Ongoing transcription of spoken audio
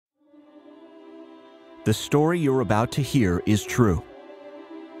The story you're about to hear is true.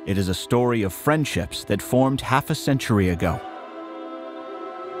 It is a story of friendships that formed half a century ago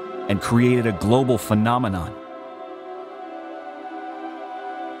and created a global phenomenon.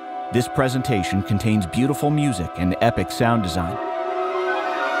 This presentation contains beautiful music and epic sound design.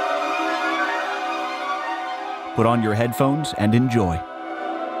 Put on your headphones and enjoy.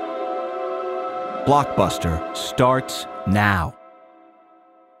 Blockbuster starts now.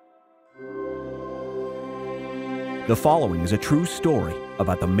 The following is a true story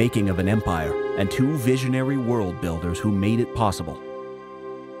about the making of an empire and two visionary world builders who made it possible.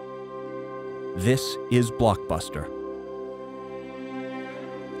 This is Blockbuster.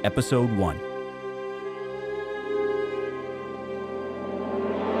 Episode 1.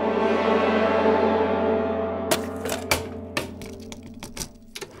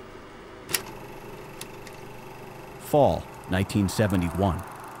 Fall, 1971.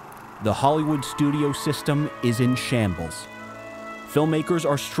 The Hollywood studio system is in shambles. Filmmakers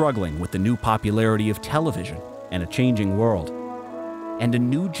are struggling with the new popularity of television and a changing world. And a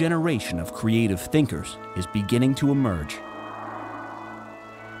new generation of creative thinkers is beginning to emerge.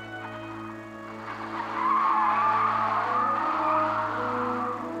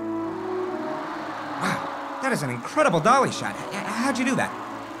 Wow, that is an incredible dolly shot. How'd you do that?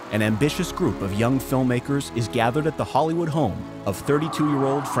 An ambitious group of young filmmakers is gathered at the Hollywood home of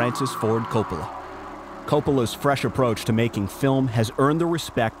 32-year-old Francis Ford Coppola. Coppola's fresh approach to making film has earned the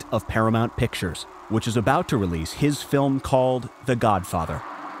respect of Paramount Pictures, which is about to release his film called The Godfather.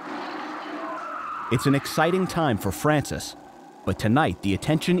 It's an exciting time for Francis, but tonight the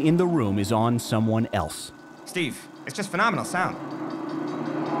attention in the room is on someone else. Steve, it's just phenomenal sound.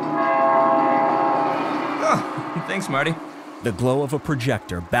 Oh, thanks, Marty. The glow of a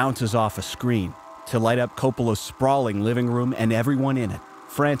projector bounces off a screen to light up Coppola's sprawling living room and everyone in it.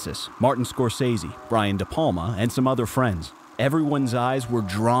 Francis, Martin Scorsese, Brian De Palma, and some other friends. Everyone's eyes were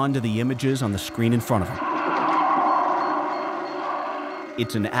drawn to the images on the screen in front of them.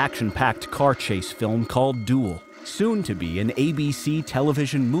 It's an action-packed car chase film called Duel, soon to be an ABC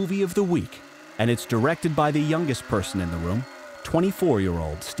television movie of the week. And it's directed by the youngest person in the room,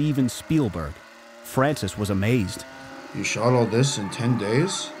 24-year-old Steven Spielberg. Francis was amazed. You shot all this in 10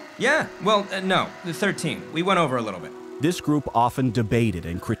 days? Yeah, well, no, the 13. We went over a little bit. This group often debated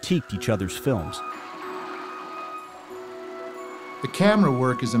and critiqued each other's films. The camera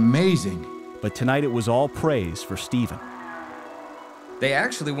work is amazing. But tonight it was all praise for Steven. They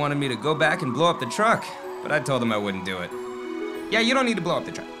actually wanted me to go back and blow up the truck, but I told them I wouldn't do it. Yeah, you don't need to blow up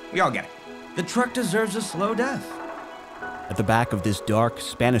the truck. We all get it. The truck deserves a slow death. At the back of this dark,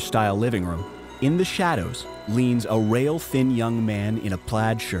 Spanish-style living room, in the shadows, leans a rail-thin young man in a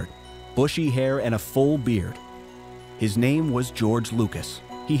plaid shirt, bushy hair and a full beard. His name was George Lucas.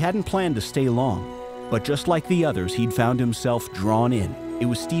 He hadn't planned to stay long, but just like the others, he'd found himself drawn in. It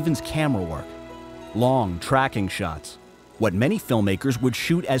was Steven's camera work. Long tracking shots. What many filmmakers would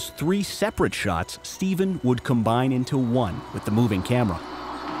shoot as 3 separate shots, Steven would combine into one with the moving camera.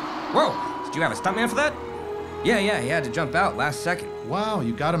 Whoa, did you have a stuntman for that? Yeah, he had to jump out last second. Wow,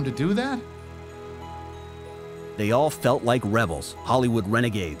 you got him to do that? They all felt like rebels, Hollywood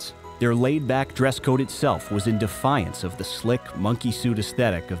renegades. Their laid-back dress code itself was in defiance of the slick, monkey suit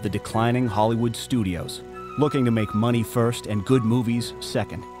aesthetic of the declining Hollywood studios, looking to make money first and good movies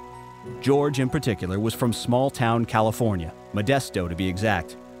second. George, in particular, was from small-town California, Modesto to be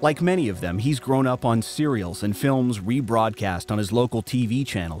exact. Like many of them, he's grown up on serials and films rebroadcast on his local TV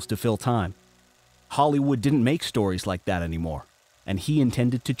channels to fill time. Hollywood didn't make stories like that anymore, and he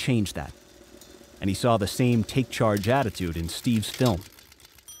intended to change that. And he saw the same take-charge attitude in Steve's film.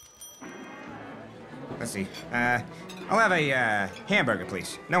 Let's see. I'll have a hamburger,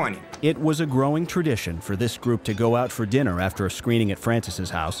 please. No onion. It was a growing tradition for this group to go out for dinner after a screening at Francis's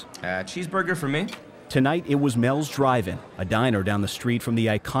house. Cheeseburger for me. Tonight, it was Mel's Drive-In, a diner down the street from the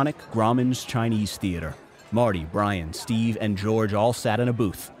iconic Grauman's Chinese Theater. Marty, Brian, Steve, and George all sat in a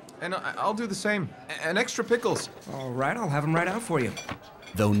booth. And I'll do the same. And extra pickles. All right, I'll have them right out for you.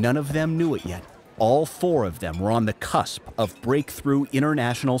 Though none of them knew it yet, all 4 of them were on the cusp of breakthrough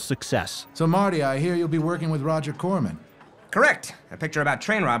international success. So Marty, I hear you'll be working with Roger Corman. Correct. A picture about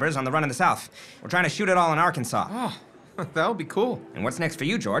train robbers on the run in the South. We're trying to shoot it all in Arkansas. Oh, that would be cool. And what's next for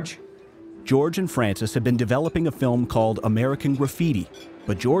you, George? George and Francis had been developing a film called American Graffiti,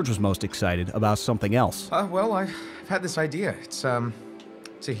 but George was most excited about something else. Well, I've had this idea. It's a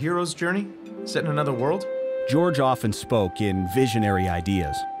hero's journey set in another world. George often spoke in visionary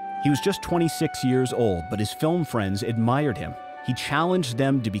ideas. He was just 26 years old, but his film friends admired him. He challenged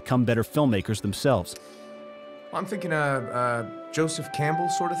them to become better filmmakers themselves. I'm thinking Joseph Campbell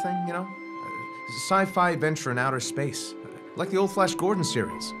sort of thing, you know? Sci-fi adventure in outer space. Like the old Flash Gordon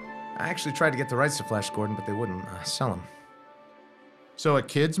series. I actually tried to get the rights to Flash Gordon, but they wouldn't sell them. So a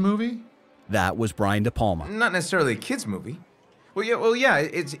kid's movie? That was Brian De Palma. Not necessarily a kid's movie. Well, yeah,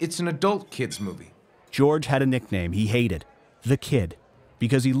 it's an adult kid's movie. George had a nickname he hated, The Kid,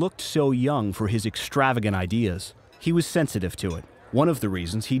 because he looked so young for his extravagant ideas. He was sensitive to it. One of the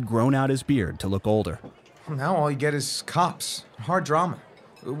reasons he'd grown out his beard to look older. Well, now all you get is cops, hard drama.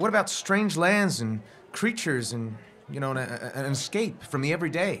 What about strange lands and creatures and, an escape from the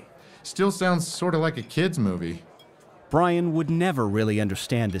everyday? Still sounds sort of like a kid's movie. Brian would never really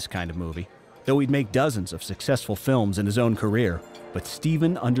understand this kind of movie, though he'd make dozens of successful films in his own career. But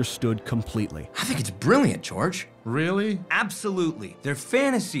Steven understood completely. I think it's brilliant, George. Really? Absolutely. They're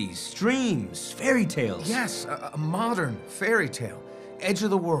fantasies, dreams, fairy tales. Yes, a modern fairy tale. Edge of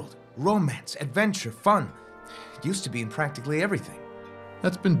the world, romance, adventure, fun. It used to be in practically everything.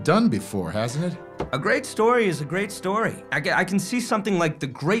 That's been done before, hasn't it? A great story is a great story. I can see something like the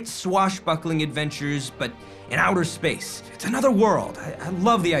great swashbuckling adventures, but in outer space. It's another world. I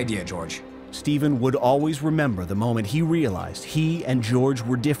love the idea, George. Steven would always remember the moment he realized he and George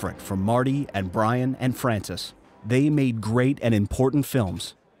were different from Marty and Brian and Francis. They made great and important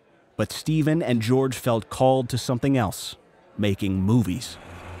films, but Steven and George felt called to something else, making movies.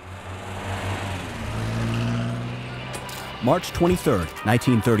 March 23rd,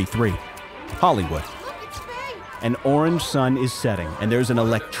 1933, Hollywood. An orange sun is setting, and there's an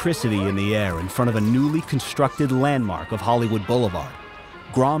electricity in the air in front of a newly constructed landmark of Hollywood Boulevard.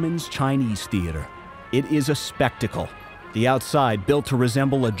 Grauman's Chinese Theater. It is a spectacle. The outside built to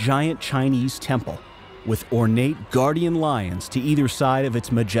resemble a giant Chinese temple, with ornate guardian lions to either side of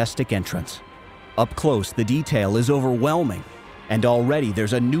its majestic entrance. Up close, the detail is overwhelming, and already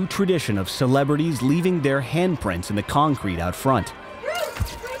there's a new tradition of celebrities leaving their handprints in the concrete out front.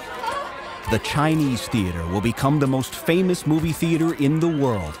 The Chinese Theater will become the most famous movie theater in the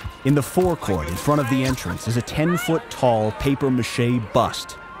world. In the forecourt in front of the entrance is a 10-foot-tall papier-mâché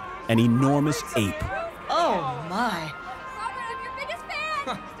bust, an enormous ape. Oh, my. Robert, I'm your biggest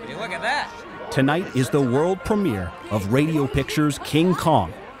fan! Would you look at that? Tonight is the world premiere of Radio Pictures' King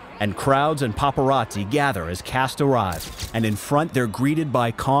Kong, and crowds and paparazzi gather as cast arrive, and in front they're greeted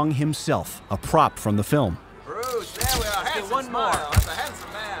by Kong himself, a prop from the film. Bruce, there we are. Handsome one more. That's a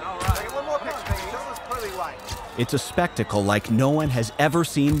handsome man. All right. Take one more picture, baby. Show us pearly white. It's a spectacle like no one has ever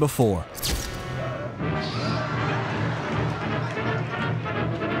seen before.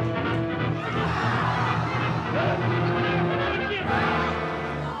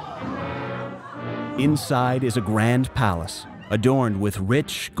 Inside is a grand palace, adorned with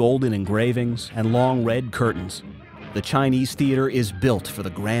rich golden engravings and long red curtains. The Chinese Theater is built for the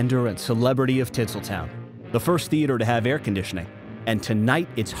grandeur and celebrity of Tinseltown, the first theater to have air conditioning. And tonight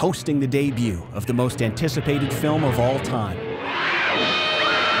it's hosting the debut of the most anticipated film of all time.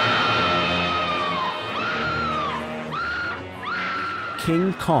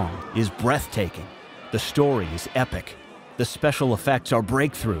 King Kong is breathtaking. The story is epic. The special effects are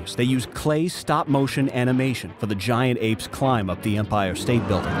breakthroughs. They use clay stop-motion animation for the giant ape's climb up the Empire State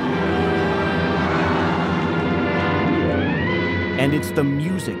Building. And it's the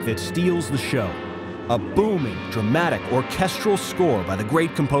music that steals the show. A booming, dramatic, orchestral score by the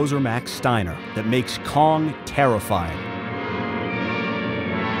great composer Max Steiner that makes Kong terrifying.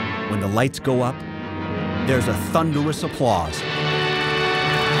 When the lights go up, there's a thunderous applause.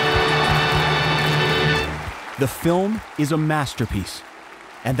 The film is a masterpiece,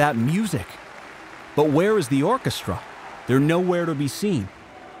 and that music. But where is the orchestra? They're nowhere to be seen.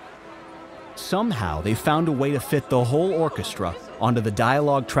 Somehow they found a way to fit the whole orchestra onto the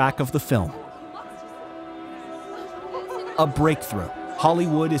dialogue track of the film. A breakthrough,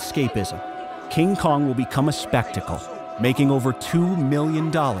 Hollywood escapism. King Kong will become a spectacle, making over $2 million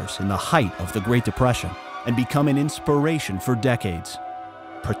in the height of the Great Depression, and become an inspiration for decades,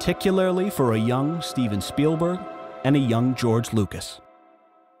 particularly for a young Steven Spielberg and a young George Lucas.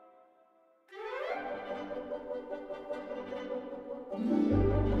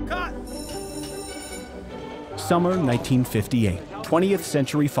 Cut! Summer 1958, 20th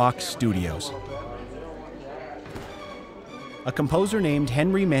Century Fox Studios. A composer named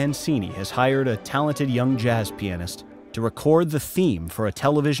Henry Mancini has hired a talented young jazz pianist to record the theme for a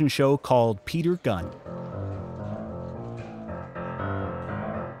television show called Peter Gunn.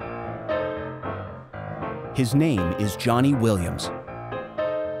 His name is Johnny Williams.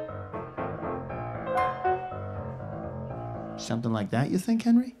 Something like that, you think,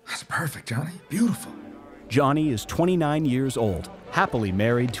 Henry? That's perfect, Johnny. Beautiful. Johnny is 29 years old, happily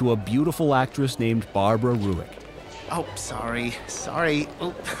married to a beautiful actress named Barbara Ruick. Oh, sorry.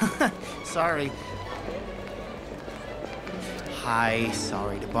 Oh, sorry. Hi,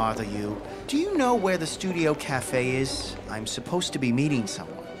 sorry to bother you. Do you know where the studio cafe is? I'm supposed to be meeting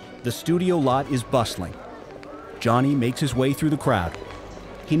someone. The studio lot is bustling. Johnny makes his way through the crowd.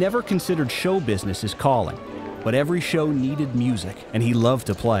 He never considered show business his calling, but every show needed music, and he loved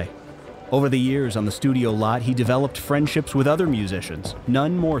to play. Over the years on the studio lot, he developed friendships with other musicians,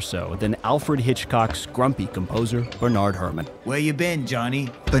 none more so than Alfred Hitchcock's grumpy composer, Bernard Herrmann. Where you been, Johnny?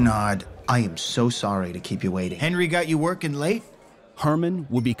 Bernard, I am so sorry to keep you waiting. Henry got you working late? Herrmann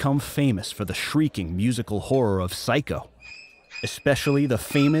would become famous for the shrieking musical horror of Psycho, especially the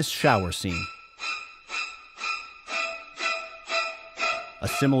famous shower scene. A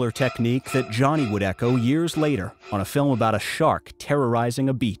similar technique that Johnny would echo years later on a film about a shark terrorizing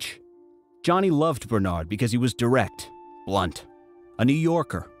a beach. Johnny loved Bernard because he was direct, blunt, a New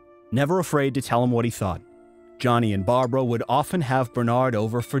Yorker, never afraid to tell him what he thought. Johnny and Barbara would often have Bernard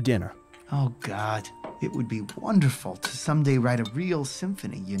over for dinner. Oh, God. It would be wonderful to someday write a real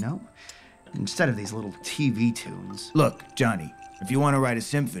symphony, you know? Instead of these little TV tunes. Look, Johnny, if you want to write a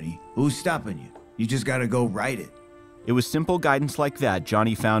symphony, who's stopping you? You just gotta go write it. It was simple guidance like that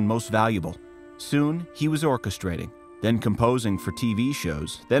Johnny found most valuable. Soon, he was orchestrating, then composing for TV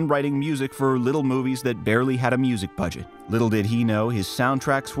shows, then writing music for little movies that barely had a music budget. Little did he know his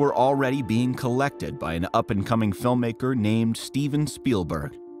soundtracks were already being collected by an up-and-coming filmmaker named Steven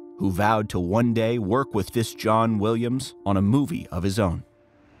Spielberg, who vowed to one day work with this John Williams on a movie of his own.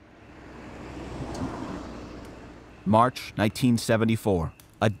 March 1974,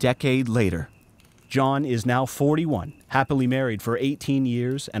 a decade later. John is now 41, happily married for 18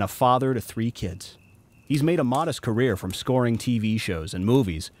 years and a father to 3 kids. He's made a modest career from scoring TV shows and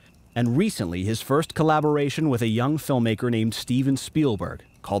movies, and recently his first collaboration with a young filmmaker named Steven Spielberg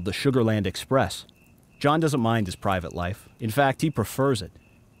called The Sugarland Express. John doesn't mind his private life. In fact, he prefers it.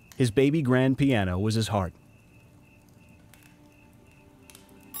 His baby grand piano was his heart.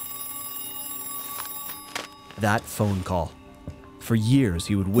 That phone call. For years,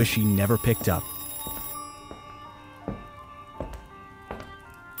 he would wish he never picked up.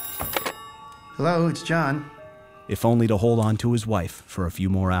 Hello, it's John. If only to hold on to his wife for a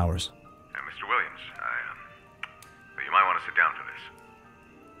few more hours. Mr. Williams, you might want to sit down for this.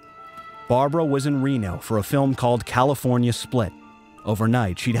 Barbara was in Reno for a film called California Split.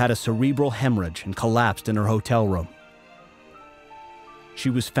 Overnight, she'd had a cerebral hemorrhage and collapsed in her hotel room. She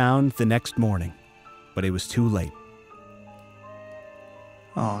was found the next morning, but it was too late.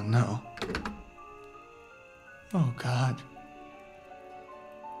 Oh, no. Oh, God.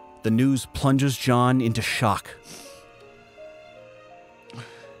 The news plunges John into shock.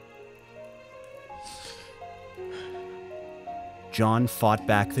 John fought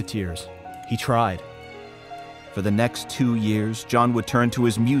back the tears. He tried. For the next 2 years, John would turn to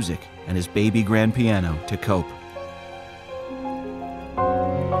his music and his baby grand piano to cope.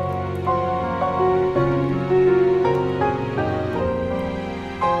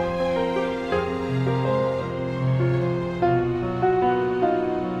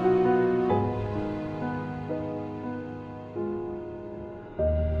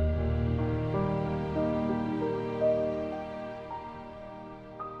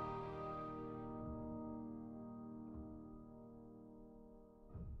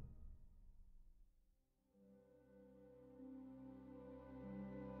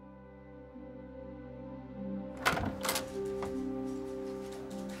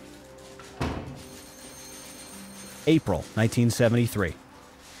 April 1973.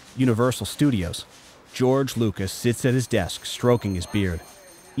 Universal Studios. George Lucas sits at his desk, stroking his beard.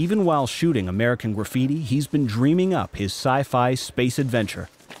 Even while shooting American Graffiti, he's been dreaming up his sci-fi space adventure.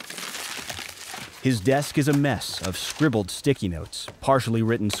 His desk is a mess of scribbled sticky notes, partially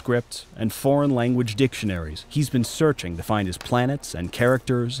written scripts, and foreign language dictionaries. He's been searching to find his planets and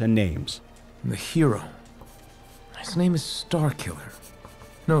characters and names. The hero. His name is Starkiller.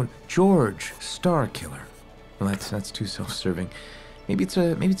 No, George Starkiller. Well, that's too self-serving. Maybe it's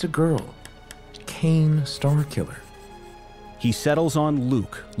a girl. Kane Starkiller. He settles on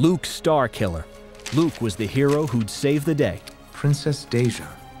Luke Starkiller. Luke was the hero who'd save the day. Princess Deja.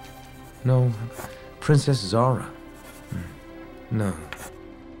 No, Princess Zara. No,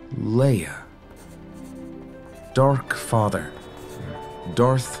 Leia. Dark Father.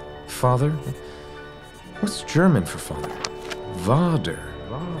 Darth Father? What's German for father? Vader.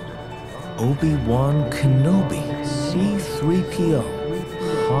 Obi-Wan Kenobi. C-3PO.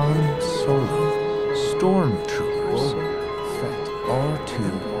 Han Solo. Stormtroopers.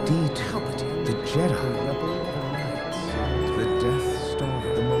 R2-D2. The Jedi. The Death Star.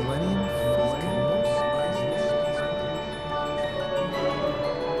 The Millennium Falcon.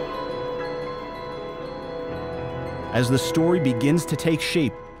 As the story begins to take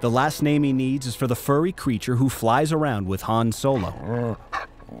shape, the last name he needs is for the furry creature who flies around with Han Solo.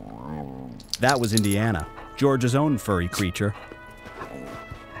 That was Indiana, George's own furry creature.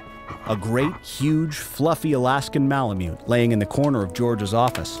 A great, huge, fluffy Alaskan Malamute laying in the corner of George's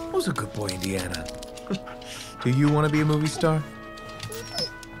office. Who's a good boy, Indiana? Do you want to be a movie star?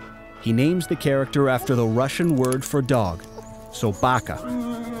 He names the character after the Russian word for dog, Sobaka,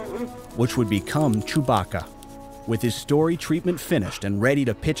 which would become Chewbacca. With his story treatment finished and ready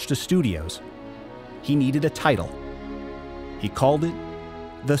to pitch to studios, he needed a title. He called it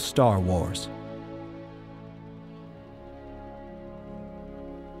The Star Wars.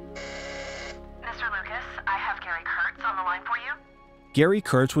 Mr. Lucas, I have Gary Kurtz on the line for you. Gary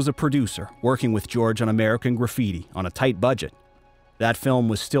Kurtz was a producer working with George on American Graffiti on a tight budget. That film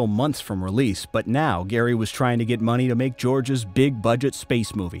was still months from release, but now Gary was trying to get money to make George's big-budget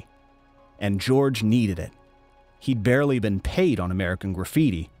space movie. And George needed it. He'd barely been paid on American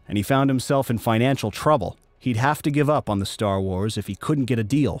Graffiti, and he found himself in financial trouble. He'd have to give up on the Star Wars if he couldn't get a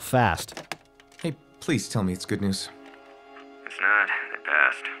deal fast. Hey, please tell me it's good news. It's not. They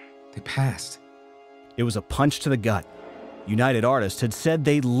passed. They passed. It was a punch to the gut. United Artists had said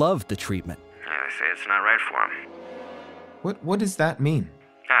they loved the treatment. Yeah, they say it's not right for them. What does that mean?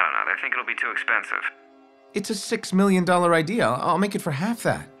 I don't know. They think it'll be too expensive. It's a $6 million idea. I'll make it for half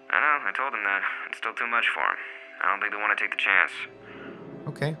that. I know. I told them that. It's still too much for them. I don't think they want to take the chance.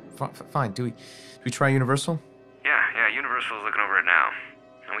 Okay, fine. Do we try Universal? Yeah, Universal's looking over it now.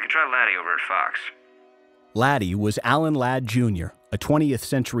 And we could try Laddie over at Fox. Laddie was Alan Ladd Jr., a 20th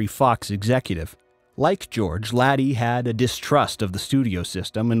Century Fox executive. Like George, Laddie had a distrust of the studio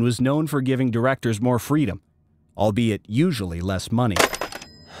system and was known for giving directors more freedom, albeit usually less money.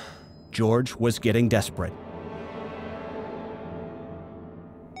 George was getting desperate.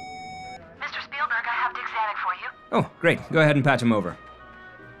 Mr. Spielberg, I have Dick Zanuck for you. Oh, great. Go ahead and patch him over.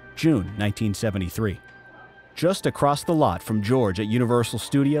 June 1973. Just across the lot from George at Universal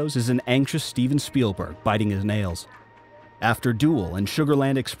Studios is an anxious Steven Spielberg biting his nails. After Duel and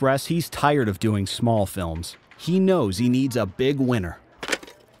Sugarland Express, he's tired of doing small films. He knows he needs a big winner.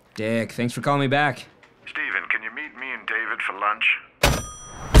 Dick, thanks for calling me back. Steven, can you meet me and David for lunch?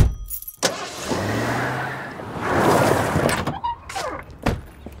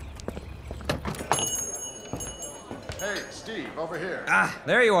 Hey, Steve, over here. Ah,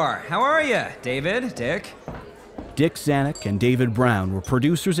 there you are. How are you, David, Dick? Dick Zanuck and David Brown were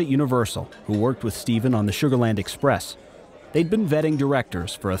producers at Universal who worked with Steven on the Sugarland Express. They'd been vetting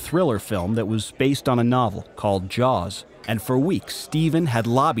directors for a thriller film that was based on a novel called Jaws, and for weeks, Steven had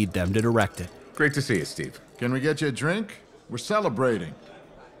lobbied them to direct it. Great to see you, Steve. Can we get you a drink? We're celebrating.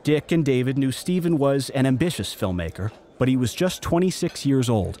 Dick and David knew Steven was an ambitious filmmaker, but he was just 26 years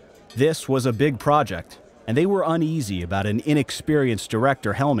old. This was a big project, and they were uneasy about an inexperienced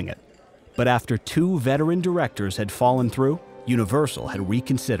director helming it. But after 2 veteran directors had fallen through, Universal had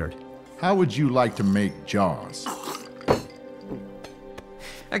reconsidered. How would you like to make Jaws?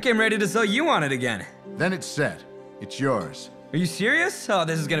 I came ready to sell you on it again. Then it's set. It's yours. Are you serious? Oh,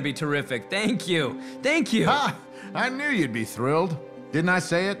 this is gonna be terrific. Thank you. Thank you. Ha! I knew you'd be thrilled. Didn't I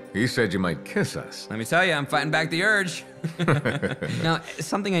say it? He said you might kiss us. Let me tell you, I'm fighting back the urge. Now,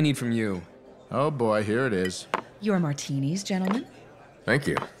 something I need from you. Oh boy, here it is. Your martinis, gentlemen? Thank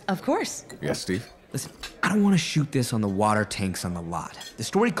you. Of course. Yes, Steve? Listen, I don't want to shoot this on the water tanks on the lot. The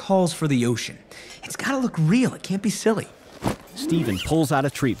story calls for the ocean. It's gotta look real. It can't be silly. Steven pulls out a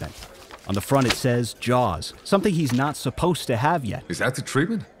treatment. On the front it says Jaws, something he's not supposed to have yet. Is that the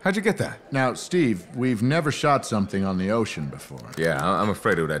treatment? How'd you get that? Now, Steve, we've never shot something on the ocean before. Yeah, I'm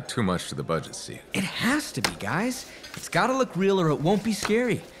afraid it would add too much to the budget, Steve. It has to be, guys. It's gotta look real or it won't be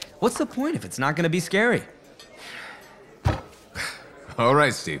scary. What's the point if it's not gonna be scary? All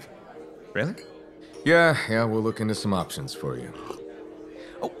right, Steve. Really? Yeah, we'll look into some options for you.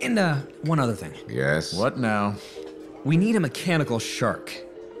 Oh, and one other thing. Yes? What now? We need a mechanical shark.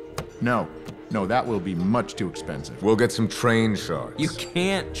 No, that will be much too expensive. We'll get some trained sharks. You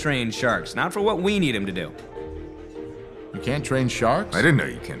can't train sharks, not for what we need him to do. You can't train sharks? I didn't know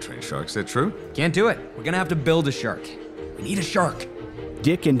you can't train sharks. Is that true? Can't do it. We're gonna have to build a shark. We need a shark.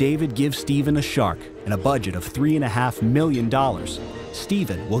 Dick and David give Steven a shark and a budget of $3.5 million.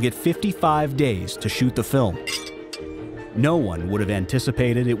 Steven will get 55 days to shoot the film. No one would have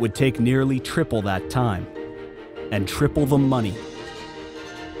anticipated it would take nearly triple that time, and triple the money,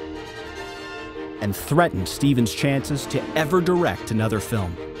 and threaten Steven's chances to ever direct another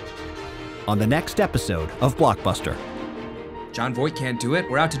film. On the next episode of Blockbuster. John Voight can't do it.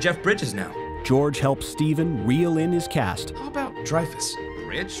 We're out to Jeff Bridges now. George helps Steven reel in his cast. How about Dreyfus?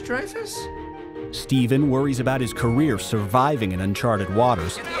 Rich Dreyfus? Steven worries about his career surviving in uncharted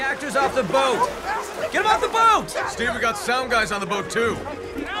waters. Get the actors off the boat! Get them off the boat! Steve, we got sound guys on the boat too.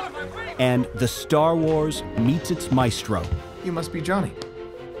 And the Star Wars meets its maestro. You must be Johnny.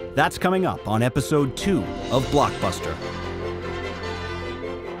 That's coming up on episode 2 of Blockbuster.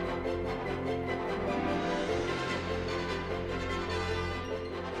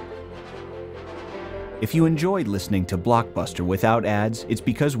 If you enjoyed listening to Blockbuster without ads, it's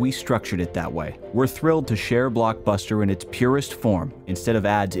because we structured it that way. We're thrilled to share Blockbuster in its purest form, instead of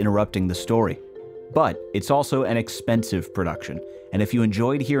ads interrupting the story. But it's also an expensive production, and if you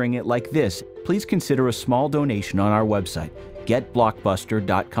enjoyed hearing it like this, please consider a small donation on our website,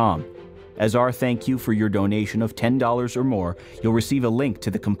 getblockbuster.com. As our thank you for your donation of $10 or more, you'll receive a link to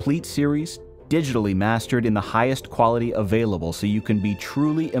the complete series, digitally mastered in the highest quality available so you can be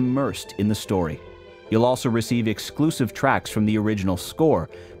truly immersed in the story. You'll also receive exclusive tracks from the original score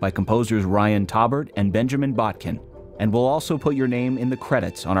by composers Ryan Taubert and Benjamin Botkin. And we'll also put your name in the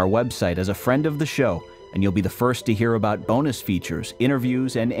credits on our website as a friend of the show, and you'll be the first to hear about bonus features,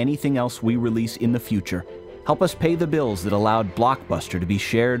 interviews, and anything else we release in the future. Help us pay the bills that allowed Blockbuster to be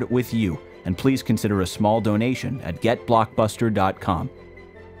shared with you, and please consider a small donation at getblockbuster.com.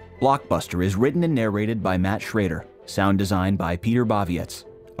 Blockbuster is written and narrated by Matt Schrader, sound design by Peter Bavietz.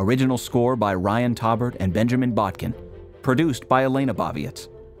 Original score by Ryan Taubert and Benjamin Botkin. Produced by Elena Bavietz.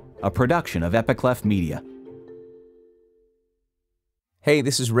 A production of Epiclef Media. Hey,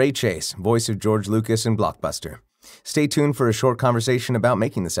 this is Ray Chase, voice of George Lucas in Blockbuster. Stay tuned for a short conversation about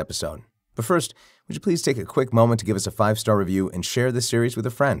making this episode. But first, would you please take a quick moment to give us a 5-star review and share this series with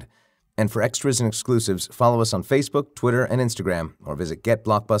a friend? And for extras and exclusives, follow us on Facebook, Twitter, and Instagram, or visit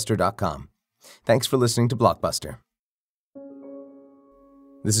getblockbuster.com. Thanks for listening to Blockbuster.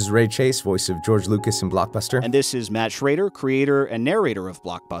 This is Ray Chase, voice of George Lucas in Blockbuster. And this is Matt Schrader, creator and narrator of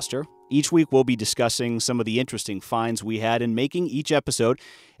Blockbuster. Each week we'll be discussing some of the interesting finds we had in making each episode.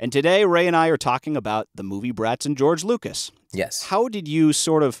 And today Ray and I are talking about the movie brats and George Lucas. Yes. How did you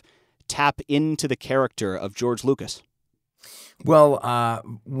sort of tap into the character of George Lucas? Well,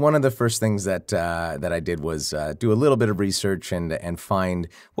 one of the first things that I did was do a little bit of research and find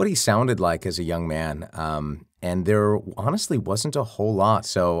what he sounded like as a young man. And there honestly wasn't a whole lot.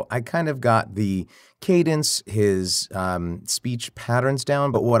 So I kind of got the cadence, his speech patterns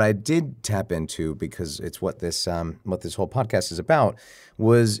down. But what I did tap into, because it's what this whole podcast is about,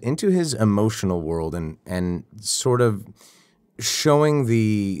 was into his emotional world and sort of showing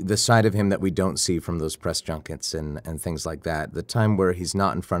the side of him that we don't see from those press junkets and things like that. The time where he's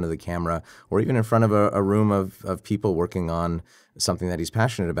not in front of the camera or even in front of a room of people working on something that he's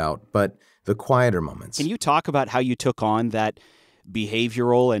passionate about, but the quieter moments. Can you talk about how you took on that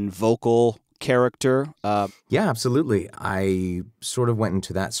behavioral and vocal character? Yeah, absolutely. I sort of went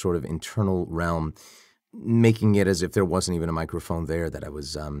into that sort of internal realm, making it as if there wasn't even a microphone there, that I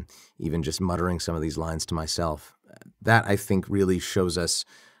was even just muttering some of these lines to myself. That, I think, really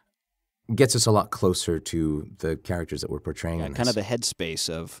gets us a lot closer to the characters that we're portraying in this. Kind of the headspace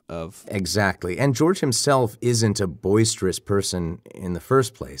of... Exactly. And George himself isn't a boisterous person in the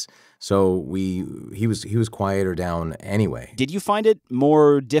first place. So he was quieter down anyway. Did you find it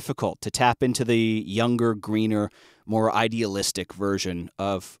more difficult to tap into the younger, greener, more idealistic version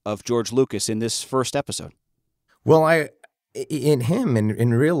of George Lucas in this first episode? Well,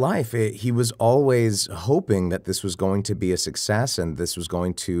 in real life, he was always hoping that this was going to be a success and this was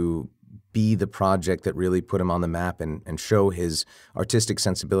going to be the project that really put him on the map and show his artistic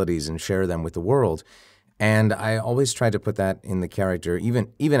sensibilities and share them with the world. And I always tried to put that in the character,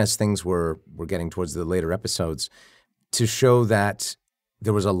 even as things were getting towards the later episodes, to show that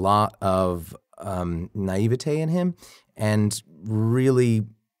there was a lot of naivete in him, and really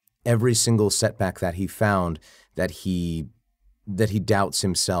every single setback that he found, that he doubts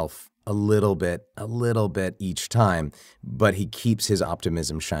himself a little bit each time, but he keeps his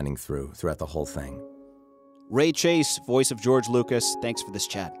optimism shining throughout the whole thing. Ray Chase, voice of George Lucas, thanks for this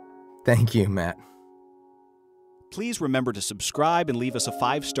chat. Thank you, Matt. Please remember to subscribe and leave us a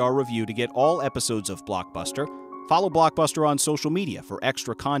 5-star review to get all episodes of Blockbuster. Follow Blockbuster on social media for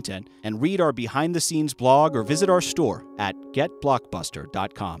extra content, and read our behind-the-scenes blog or visit our store at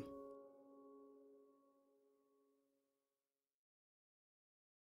getblockbuster.com.